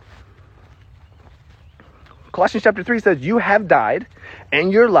Christ. Colossians chapter 3 says, you have died,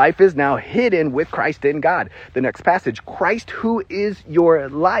 and your life is now hidden with Christ in God. The next passage, Christ who is your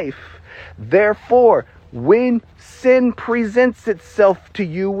life. Therefore, when sin presents itself to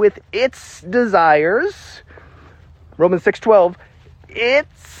you with its desires, Romans 6:12,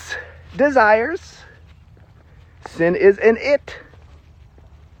 its desires, sin is in it.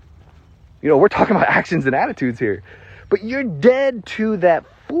 We're talking about actions and attitudes here, but you're dead to that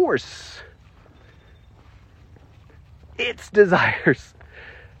force. Its desires.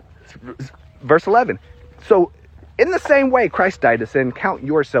 Verse 11. So, in the same way Christ died to sin, count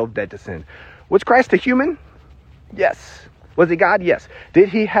yourself dead to sin. Was Christ a human? Yes. Was he God? Yes. Did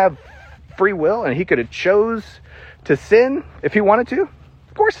he have free will and he could have chose to sin if he wanted to?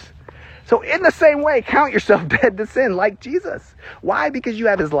 Of course. So in the same way, count yourself dead to sin like Jesus. Why? Because you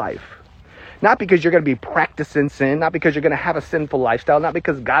have his life. Not because you're going to be practicing sin, not because you're going to have a sinful lifestyle, not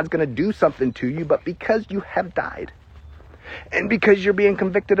because God's going to do something to you, but because you have died. And because you're being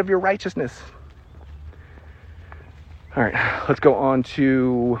convicted of your righteousness. All right, let's go on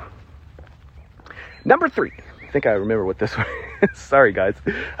to number 3. I think I remember what this one is. Sorry, guys.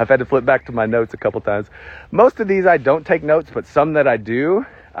 I've had to flip back to my notes a couple times. Most of these I don't take notes, but some that I do,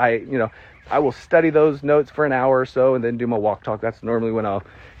 I will study those notes for an hour or so and then do my walk talk. That's normally when I'll,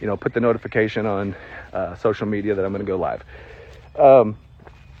 put the notification on social media that I'm going to go live.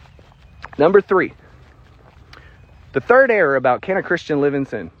 Number 3. The third error about can a Christian live in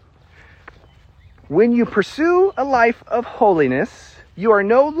sin? When you pursue a life of holiness, you are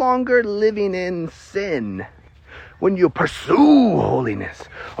no longer living in sin. When you pursue holiness,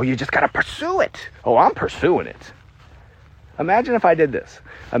 you just got to pursue it. I'm pursuing it. Imagine if I did this.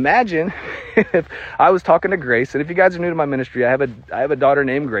 Imagine if I was talking to Grace, and if you guys are new to my ministry, I have a daughter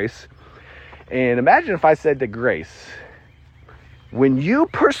named Grace. And imagine if I said to Grace, when you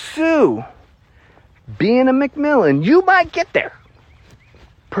pursue being a McMillan, you might get there.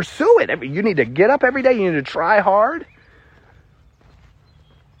 Pursue it. You need to get up every day. You need to try hard.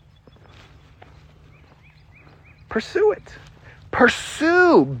 Pursue it.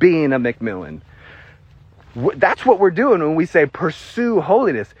 Pursue being a McMillan. That's what we're doing when we say pursue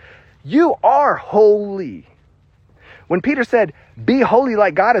holiness. You are holy. When Peter said, be holy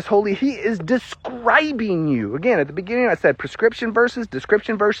like God is holy, he is describing you. Again, at the beginning I said prescription verses,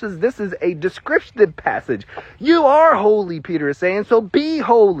 description verses. This is a descriptive passage. You are holy, Peter is saying, so be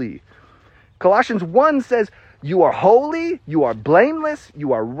holy. Colossians 1 says, you are holy, you are blameless,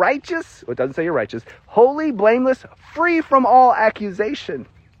 you are righteous. Well, it doesn't say you're righteous. Holy, blameless, free from all accusation.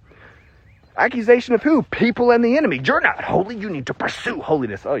 Accusation of who? People and the enemy. You're not holy. You need to pursue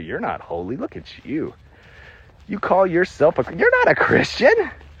holiness. Oh, you're not holy. Look at you. You call yourself you're not a Christian.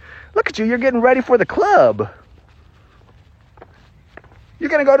 Look at you. You're getting ready for the club. You're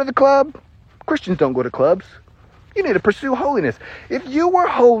going to go to the club? Christians don't go to clubs. You need to pursue holiness. If you were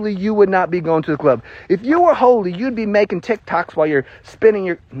holy, you would not be going to the club. If you were holy, you'd be making TikToks while you're spinning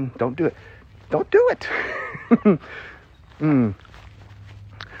your... Don't do it. Don't do it.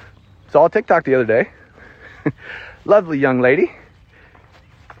 Saw a TikTok the other day. Lovely young lady.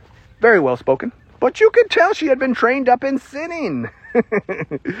 Very well spoken. But you could tell she had been trained up in sinning.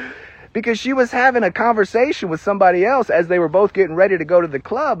 Because she was having a conversation with somebody else as they were both getting ready to go to the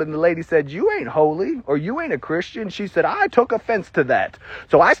club. And the lady said, you ain't holy, or you ain't a Christian. She said, I took offense to that.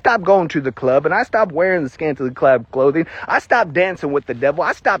 So I stopped going to the club, and I stopped wearing the scantily clad clothing. I stopped dancing with the devil.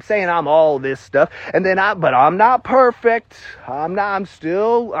 I stopped saying I'm all this stuff. And then but I'm not perfect. I'm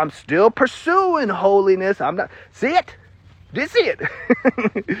still pursuing holiness. I'm not. See it? Do you see it?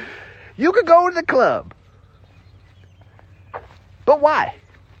 You could go to the club. But why?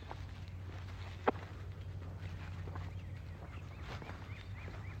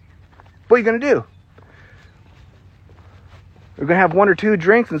 What are you going to do? You're going to have one or two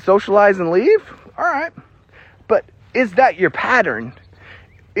drinks and socialize and leave? All right. But is that your pattern?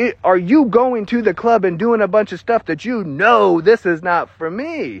 Are you going to the club and doing a bunch of stuff that you know this is not for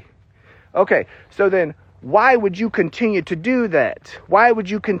me? Okay, so then why would you continue to do that? Why would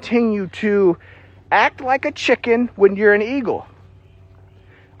you continue to act like a chicken when you're an eagle?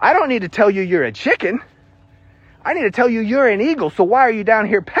 I don't need to tell you you're a chicken. I need to tell you you're an eagle, so why are you down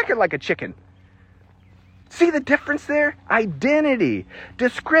here pecking like a chicken? See the difference there? Identity.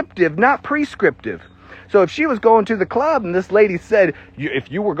 Descriptive, not prescriptive. So if she was going to the club and this lady said,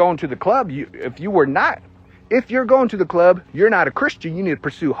 if you were going to the club, if you're going to the club, you're not a Christian, you need to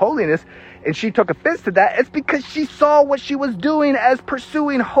pursue holiness, and she took offense to that, it's because she saw what she was doing as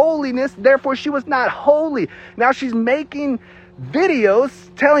pursuing holiness, therefore she was not holy. Now she's making videos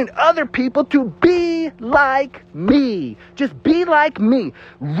telling other people to be like me. Just be like me.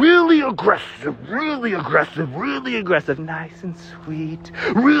 Really aggressive, really aggressive, really aggressive. Nice and sweet.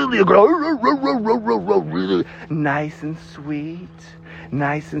 Really aggressive. Really nice and sweet.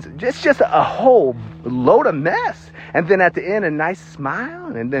 Nice and... It's just a whole load of mess. And then at the end, a nice smile.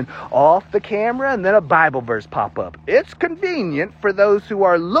 And then off the camera, and then a Bible verse pop up. It's convenient for those who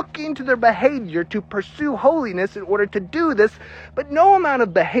are looking to their behavior to pursue holiness in order to do this. But no amount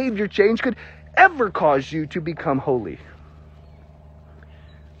of behavior change could ever cause you to become holy.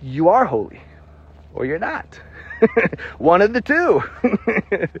 You are holy. Or you're not. One of the two.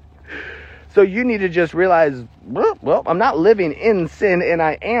 So you need to just realize, well, I'm not living in sin and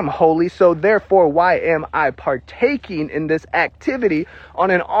I am holy. So therefore, why am I partaking in this activity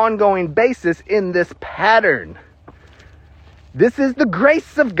on an ongoing basis in this pattern? This is the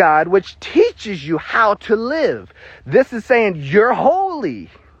grace of God which teaches you how to live. This is saying you're holy.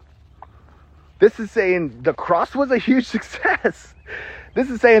 This is saying the cross was a huge success. This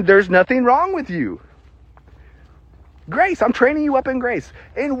is saying there's nothing wrong with you. Grace, I'm training you up in grace.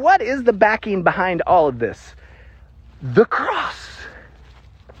 And what is the backing behind all of this? The cross.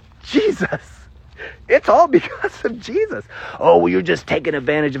 Jesus. It's all because of Jesus. Oh, well, you're just taking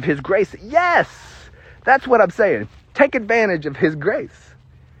advantage of his grace. Yes, that's what I'm saying. Take advantage of his grace.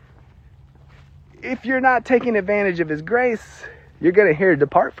 If you're not taking advantage of his grace, you're going to hear,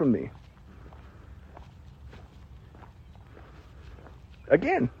 depart from me.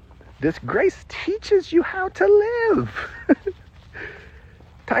 Again, this grace teaches you how to live.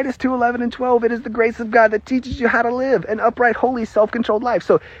 Titus 2:11 and 12, it is the grace of God that teaches you how to live an upright, holy, self-controlled life.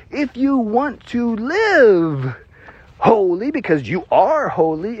 So if you want to live holy, because you are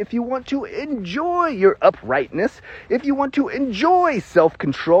holy, if you want to enjoy your uprightness, if you want to enjoy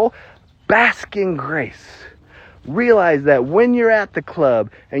self-control, bask in grace. Realize that when you're at the club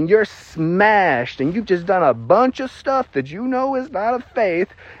and you're smashed and you've just done a bunch of stuff that you know is not of faith,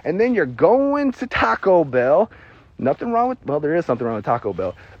 and then you're going to Taco Bell, nothing wrong with, well, there is something wrong with Taco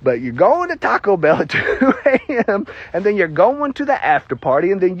Bell, but you're going to Taco Bell at 2 a.m. and then you're going to the after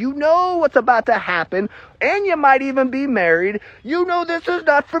party, and then you know what's about to happen, and you might even be married. You know this is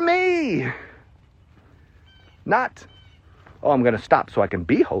not for me. Not, oh, I'm going to stop so I can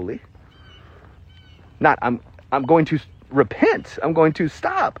be holy. Not, I'm going to repent. I'm going to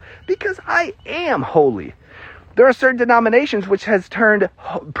stop because I am holy. There are certain denominations which has turned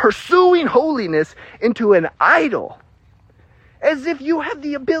pursuing holiness into an idol. As if you have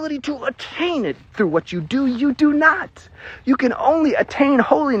the ability to attain it through what you do. You do not. You can only attain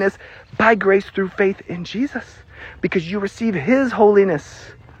holiness by grace through faith in Jesus, because you receive his holiness.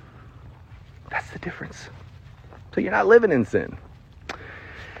 That's the difference. So you're not living in sin.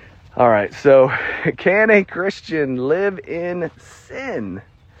 All right, so can a Christian live in sin?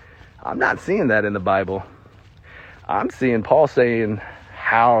 I'm not seeing that in the Bible. I'm seeing Paul saying,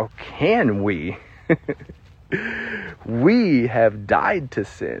 how can we? We have died to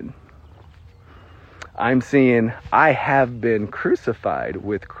sin. I'm seeing, I have been crucified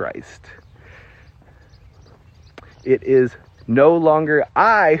with Christ. It is no longer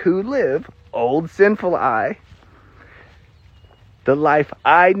I who live, old sinful I. The life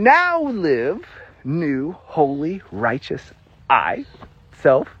I now live, new, holy, righteous I,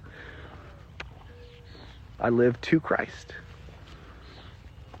 self. I live to Christ,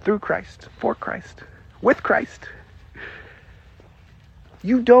 through Christ, for Christ, with Christ.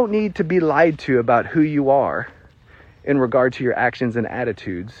 You don't need to be lied to about who you are in regard to your actions and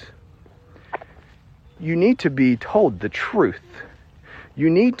attitudes. You need to be told the truth. You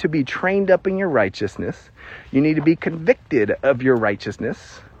need to be trained up in your righteousness. You need to be convicted of your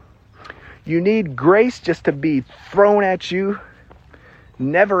righteousness. You need grace just to be thrown at you,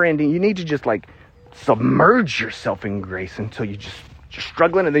 never ending. You need to just submerge yourself in grace until you're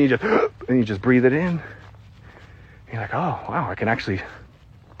struggling, and then you just breathe it in. You're like, oh, wow, I can actually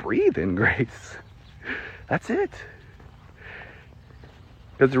breathe in grace. That's it.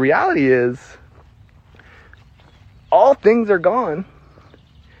 Because the reality is, all things are gone,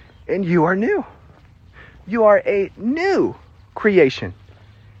 and you are new. You are a new creation.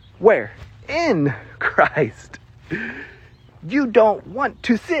 Where? In Christ. You don't want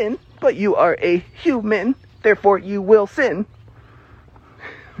to sin, but you are a human, therefore you will sin.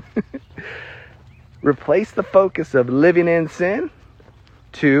 Replace the focus of living in sin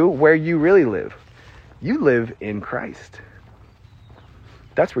to where you really live. You live in Christ.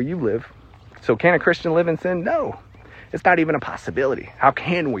 That's where you live. So can a Christian live in sin? No. It's not even a possibility. How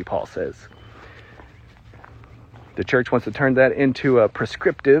can we, Paul says. The church wants to turn that into a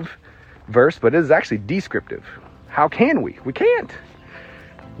prescriptive verse, but it is actually descriptive. How can we? We can't.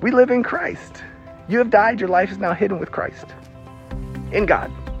 We live in Christ. You have died. Your life is now hidden with Christ in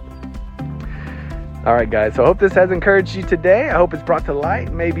God. All right, guys. So I hope this has encouraged you today. I hope it's brought to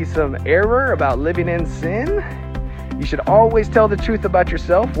light maybe some error about living in sin. You should always tell the truth about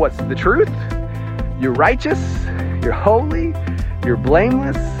yourself. What's the truth? You're righteous. You're holy. You're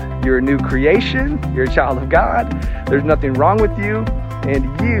blameless. You're a new creation. You're a child of God. There's nothing wrong with you, and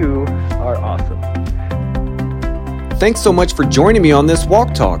you are awesome. Thanks so much for joining me on this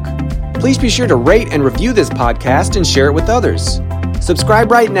Walk Talk. Please be sure to rate and review this podcast and share it with others. Subscribe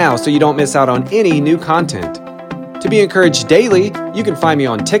right now so you don't miss out on any new content. To be encouraged daily, you can find me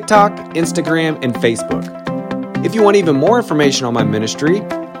on TikTok, Instagram, and Facebook. If you want even more information on my ministry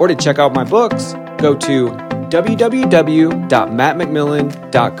or to check out my books, go to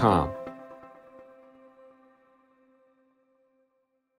www.mattmcmillan.com.